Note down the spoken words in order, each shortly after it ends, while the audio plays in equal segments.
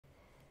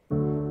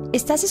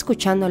Estás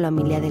escuchando la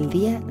homilía del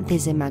día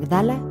desde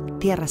Magdala,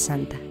 Tierra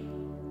Santa.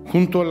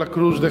 Junto a la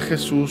cruz de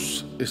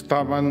Jesús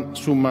estaban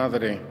su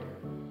madre,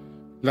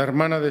 la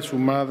hermana de su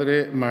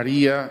madre,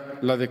 María,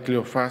 la de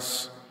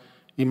Cleofás,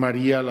 y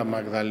María la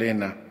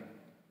Magdalena.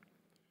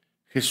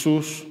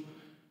 Jesús,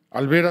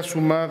 al ver a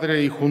su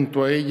madre y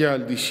junto a ella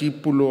al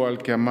discípulo al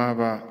que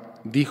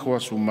amaba, dijo a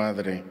su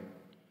madre: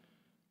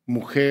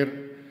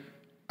 Mujer,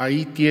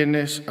 ahí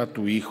tienes a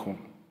tu hijo.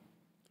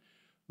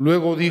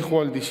 Luego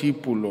dijo al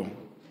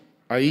discípulo: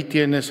 Ahí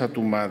tienes a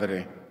tu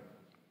madre.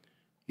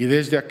 Y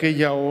desde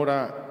aquella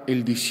hora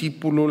el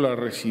discípulo la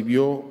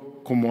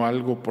recibió como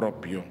algo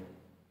propio.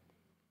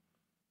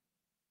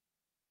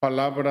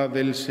 Palabra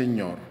del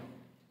Señor.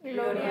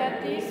 Gloria a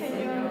ti,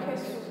 Señor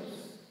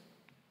Jesús.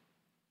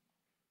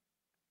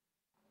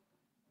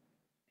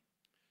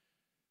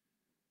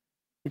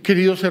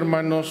 Queridos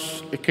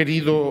hermanos, he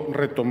querido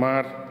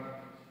retomar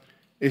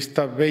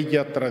esta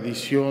bella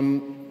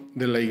tradición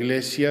de la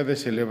Iglesia de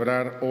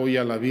celebrar hoy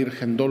a la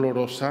Virgen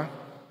Dolorosa,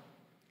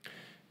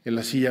 el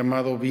así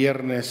llamado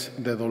Viernes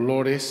de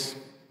Dolores,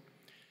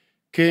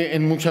 que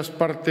en muchas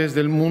partes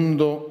del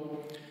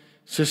mundo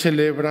se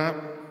celebra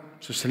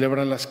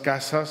en las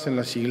casas, en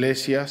las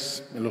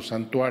iglesias, en los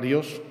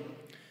santuarios,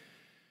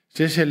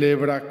 se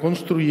celebra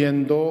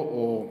construyendo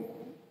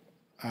o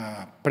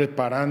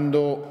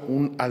preparando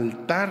un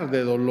altar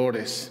de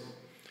dolores.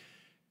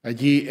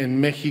 Allí en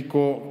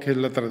México, que es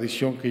la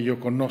tradición que yo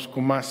conozco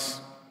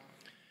más,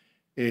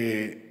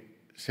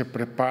 se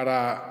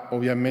prepara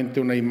obviamente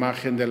una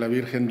imagen de la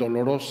Virgen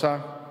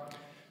Dolorosa,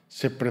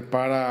 se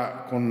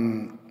prepara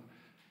con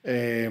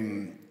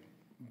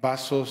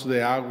vasos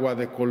de agua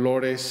de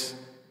colores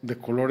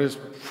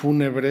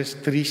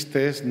fúnebres,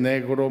 tristes,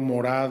 negro,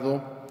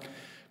 morado,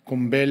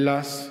 con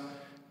velas,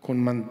 con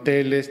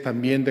manteles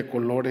también de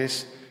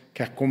colores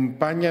que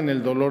acompañan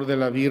el dolor de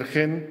la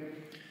Virgen,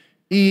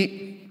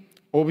 y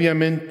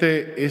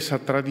obviamente esa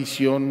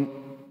tradición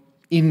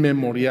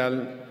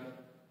inmemorial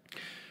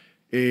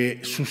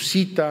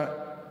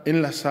suscita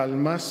en las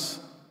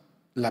almas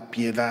la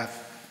piedad.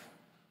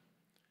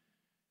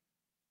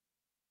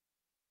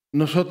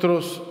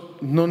 Nosotros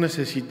no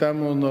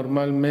necesitamos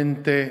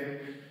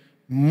normalmente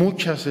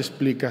muchas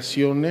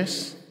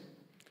explicaciones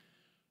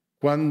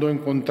cuando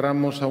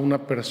encontramos a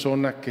una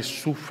persona que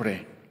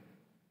sufre,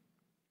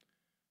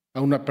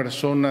 a una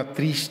persona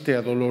triste,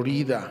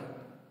 adolorida.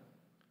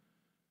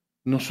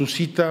 Nos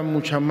suscita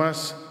mucha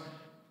más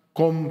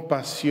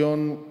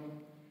compasión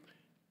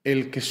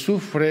el que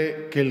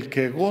sufre que el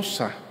que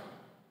goza.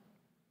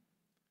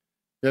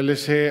 Ya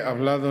les he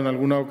hablado en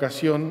alguna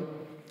ocasión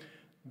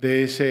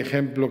de ese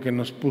ejemplo que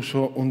nos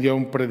puso un día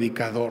un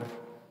predicador.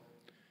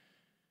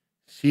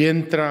 Si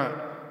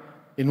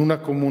entra en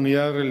una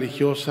comunidad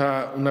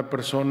religiosa una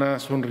persona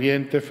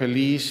sonriente,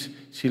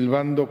 feliz,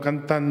 silbando,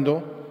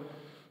 cantando,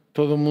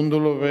 todo el mundo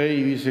lo ve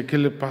y dice: ¿qué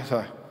le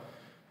pasa?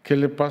 ¿Qué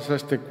le pasa a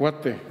este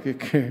cuate?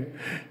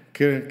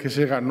 ¿Qué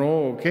se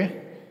ganó o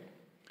qué?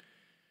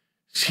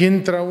 Si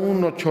entra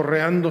uno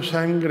chorreando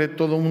sangre,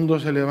 todo el mundo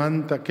se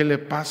levanta. ¿Qué le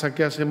pasa?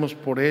 ¿Qué hacemos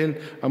por él?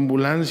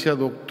 Ambulancia,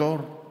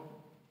 doctor.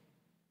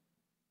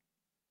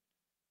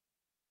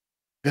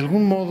 De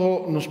algún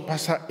modo nos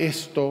pasa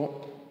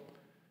esto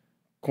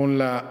con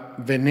la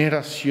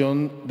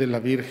veneración de la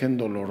Virgen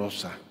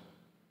Dolorosa.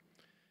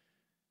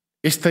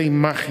 Esta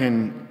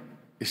imagen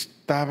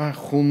estaba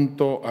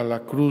junto a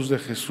la cruz de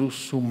Jesús,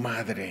 su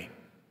madre.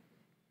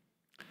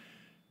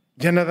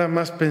 Ya nada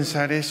más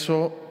pensar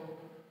eso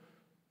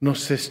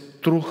nos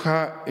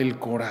estruja el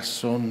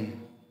corazón.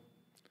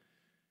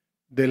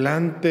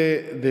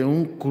 Delante de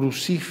un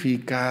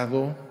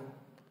crucificado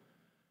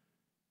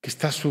que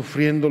está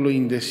sufriendo lo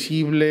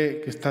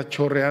indecible, que está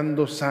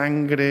chorreando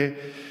sangre,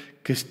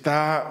 que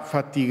está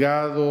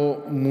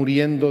fatigado,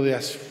 muriendo de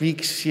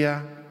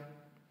asfixia.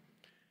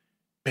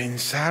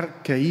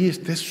 Pensar que ahí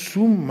está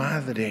su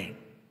madre,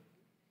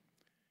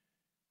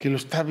 que lo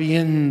está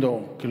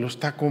viendo, que lo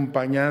está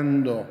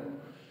acompañando,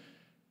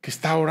 que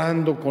está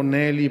orando con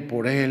él y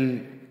por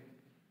él,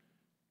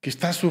 que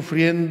está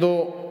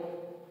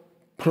sufriendo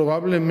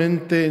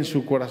probablemente en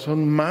su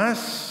corazón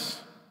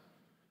más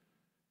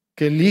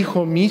que el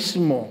hijo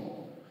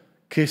mismo,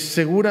 que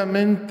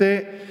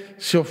seguramente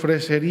se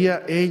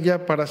ofrecería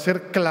ella para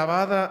ser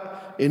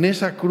clavada en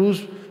esa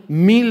cruz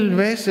 1000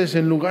 veces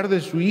en lugar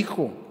de su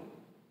hijo.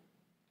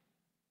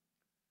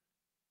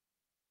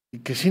 Y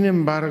que sin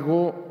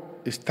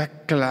embargo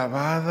está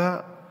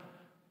clavada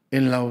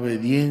en la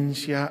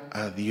obediencia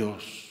a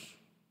Dios.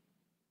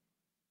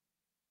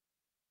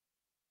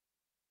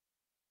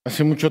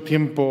 Hace mucho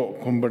tiempo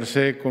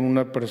conversé con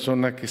una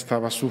persona que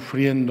estaba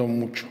sufriendo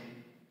mucho,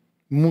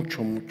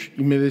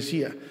 y me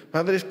decía: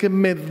 Padre, es que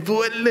me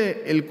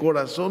duele el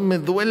corazón, me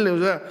duele, o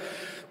sea,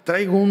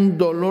 traigo un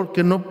dolor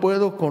que no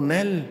puedo con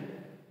él.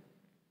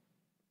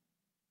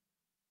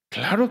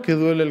 Claro que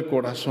duele el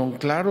corazón,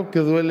 claro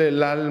que duele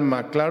el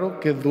alma, claro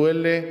que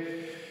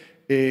duele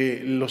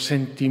los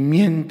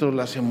sentimientos,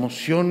 las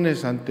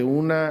emociones ante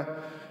una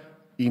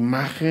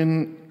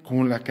imagen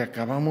como la que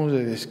acabamos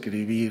de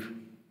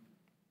describir.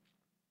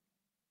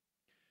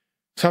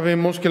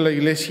 Sabemos que la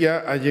Iglesia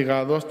ha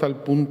llegado hasta el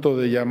punto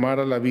de llamar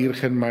a la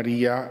Virgen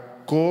María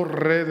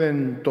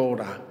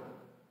corredentora,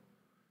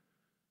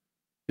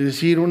 es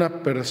decir,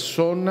 una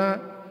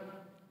persona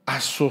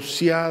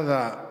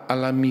asociada a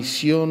la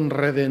misión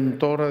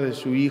redentora de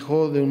su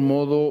Hijo de un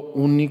modo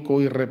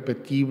único,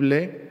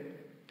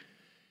 irrepetible,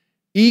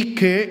 y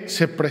que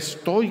se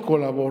prestó y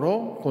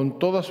colaboró con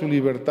toda su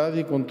libertad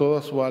y con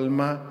toda su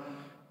alma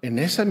en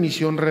esa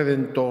misión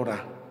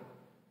redentora.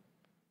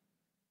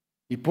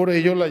 Y por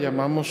ello la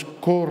llamamos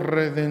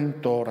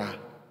corredentora.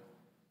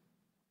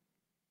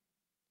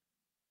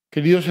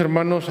 Queridos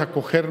hermanos,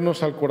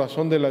 acogernos al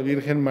corazón de la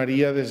Virgen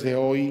María desde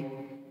hoy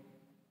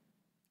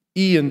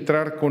y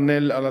entrar con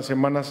Él a la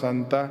Semana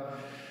Santa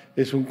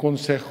es un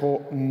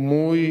consejo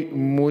muy,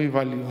 muy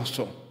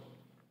valioso.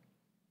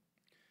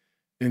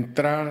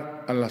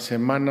 Entrar a la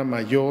Semana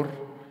Mayor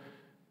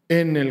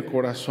en el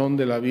corazón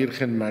de la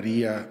Virgen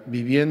María,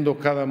 viviendo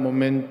cada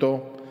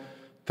momento,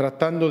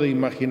 tratando de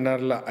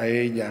imaginarla a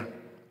ella,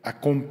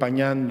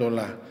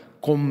 acompañándola,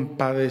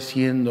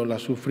 compadeciéndola,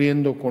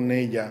 sufriendo con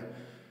ella,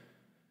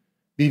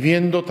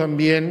 viviendo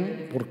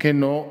también, ¿por qué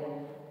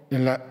no?,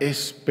 en la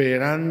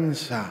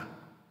esperanza,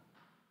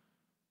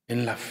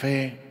 en la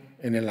fe,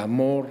 en el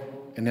amor,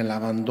 en el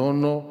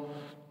abandono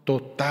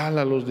total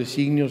a los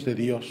designios de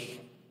Dios.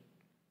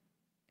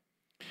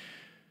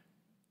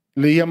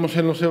 Leíamos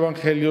en los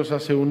Evangelios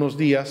hace unos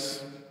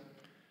días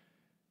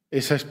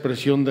esa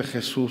expresión de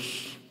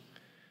Jesús: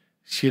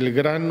 si el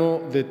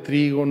grano de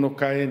trigo no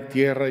cae en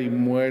tierra y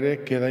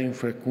muere, queda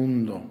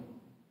infecundo,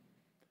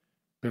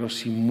 pero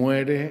si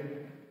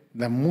muere,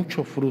 da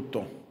mucho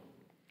fruto.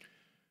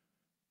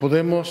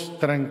 Podemos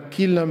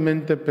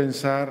tranquilamente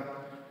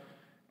pensar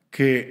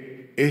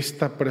que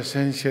esta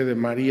presencia de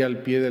María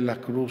al pie de la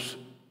cruz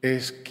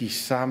es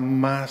quizá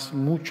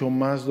mucho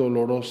más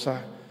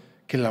dolorosa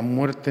que la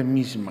muerte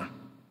misma.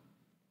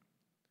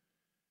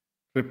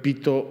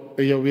 Repito,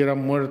 ella hubiera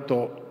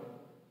muerto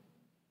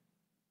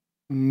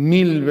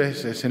 1000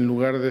 veces en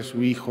lugar de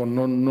su Hijo,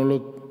 no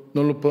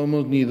lo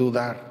podemos ni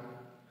dudar.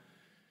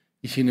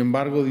 Y sin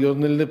embargo, Dios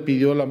no le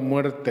pidió la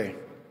muerte,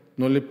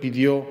 no le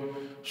pidió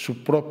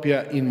su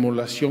propia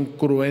inmolación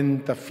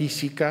cruenta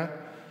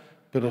física,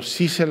 pero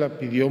sí se la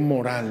pidió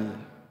moral.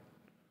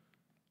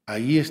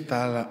 Ahí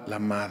está la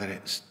madre,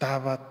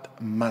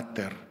 stabat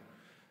mater.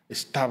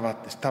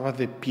 Estaba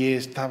de pie,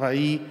 estaba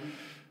ahí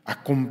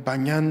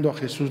acompañando a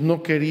Jesús.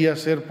 No quería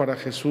ser para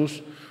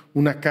Jesús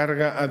una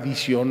carga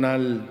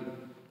adicional.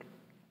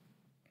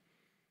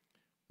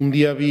 Un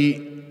día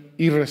vi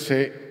y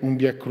recé un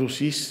Vía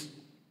Crucis,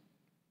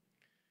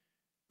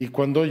 y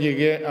cuando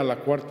llegué a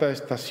la 4ª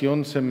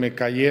estación se me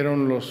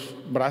cayeron los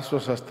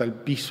brazos hasta el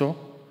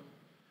piso,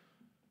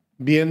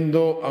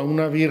 viendo a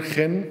una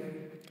Virgen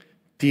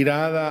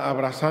tirada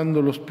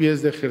abrazando los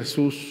pies de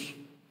Jesús.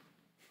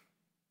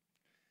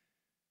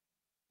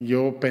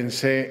 Yo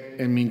pensé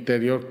en mi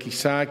interior,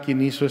 quizá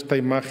quien hizo esta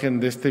imagen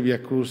de este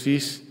Vía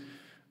Crucis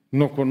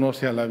no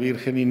conoce a la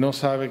Virgen y no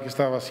sabe qué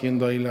estaba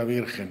haciendo ahí la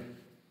Virgen.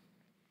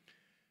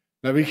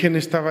 La Virgen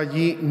estaba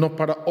allí no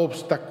para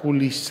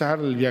obstaculizar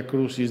el Vía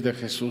Crucis de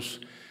Jesús,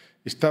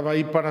 estaba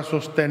ahí para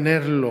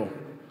sostenerlo,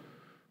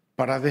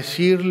 para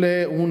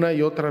decirle una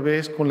y otra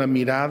vez con la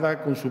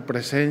mirada, con su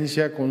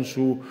presencia, con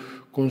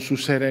su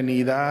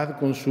serenidad,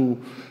 con su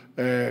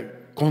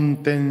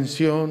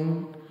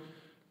contención.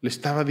 Le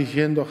estaba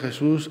diciendo a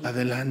Jesús: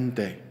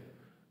 adelante,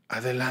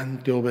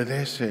 adelante,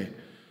 obedece.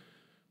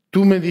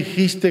 Tú me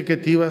dijiste que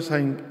te ibas a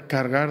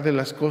encargar de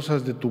las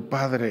cosas de tu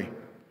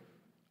Padre.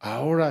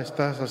 Ahora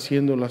estás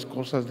haciendo las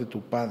cosas de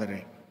tu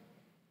Padre.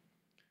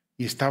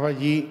 Y estaba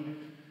allí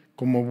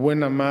como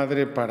buena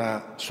madre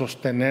para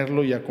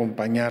sostenerlo y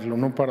acompañarlo,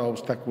 no para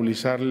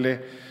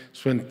obstaculizarle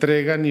su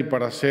entrega ni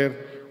para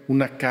hacer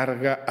una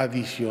carga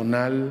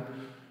adicional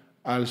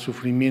al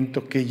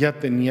sufrimiento que ya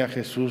tenía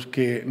Jesús,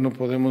 que no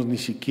podemos ni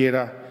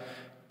siquiera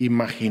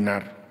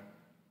imaginar.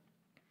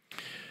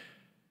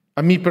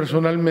 A mí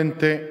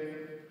personalmente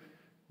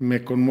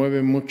me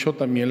conmueve mucho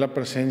también la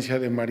presencia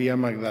de María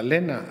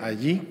Magdalena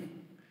allí.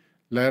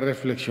 La he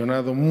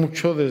reflexionado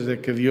mucho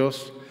desde que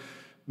Dios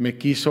me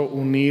quiso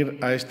unir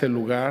a este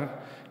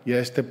lugar y a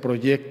este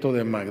proyecto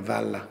de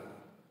Magdala.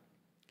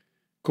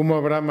 ¿Cómo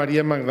habrá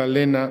María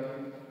Magdalena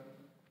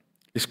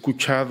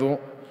escuchado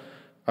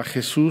a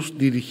Jesús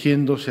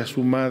dirigiéndose a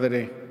su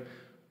madre,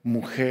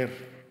 mujer?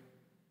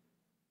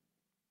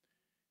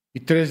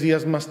 Y 3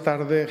 días más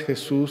tarde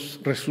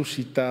Jesús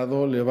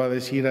resucitado le va a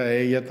decir a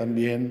ella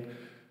también,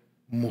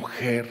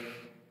 mujer,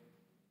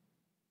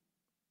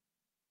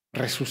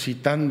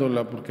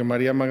 resucitándola, porque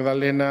María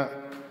Magdalena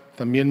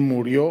también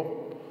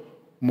murió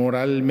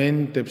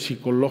moralmente,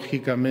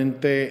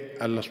 psicológicamente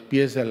a los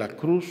pies de la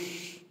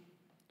cruz.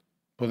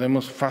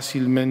 Podemos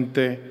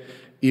fácilmente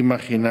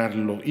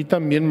imaginarlo. Y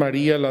también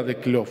María, la de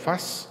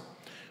Cleofás,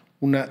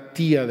 una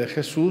tía de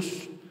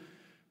Jesús,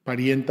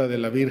 parienta de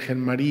la Virgen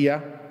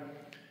María,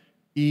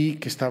 y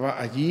que estaba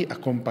allí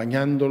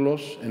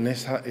acompañándolos en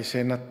esa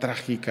escena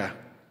trágica,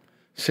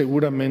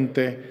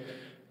 seguramente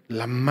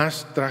la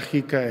más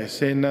trágica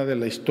escena de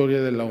la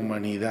historia de la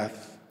humanidad.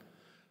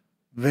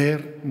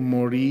 ver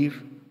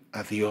morir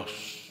a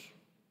Dios.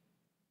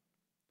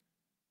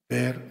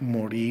 Ver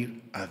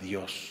morir a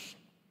Dios.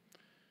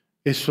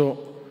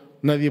 Eso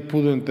nadie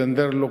pudo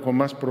entenderlo con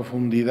más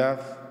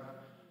profundidad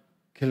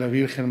que la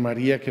Virgen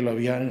María, que lo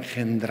había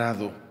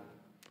engendrado,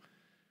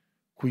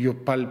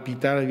 cuyo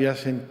palpitar había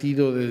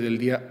sentido desde el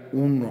día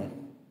 1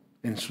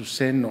 en su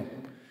seno,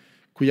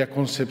 cuya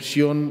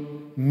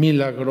concepción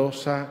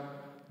milagrosa,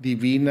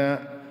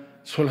 divina,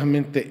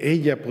 solamente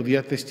ella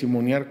podía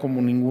testimoniar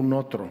como ningún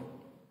otro.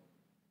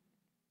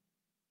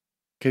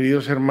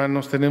 Queridos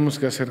hermanos, tenemos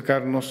que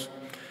acercarnos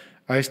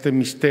a este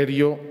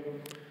misterio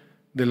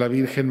de la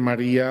Virgen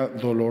María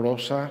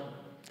dolorosa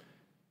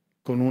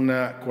con un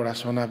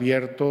corazón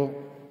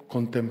abierto,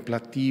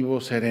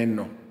 contemplativo,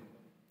 sereno.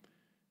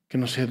 Que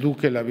nos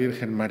eduque la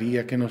Virgen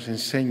María, que nos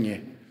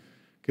enseñe,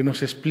 que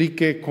nos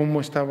explique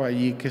cómo estaba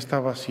allí, qué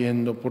estaba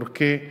haciendo, por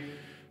qué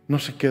no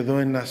se quedó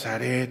en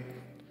Nazaret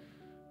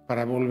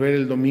para volver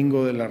el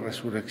domingo de la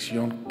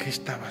resurrección. ¿Qué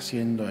estaba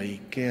haciendo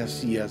ahí? ¿Qué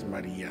hacías,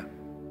 María?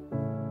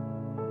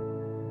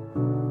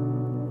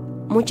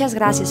 Muchas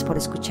gracias por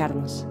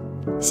escucharnos.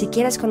 Si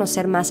quieres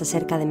conocer más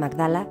acerca de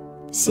Magdala,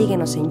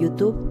 síguenos en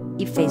YouTube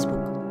y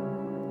Facebook.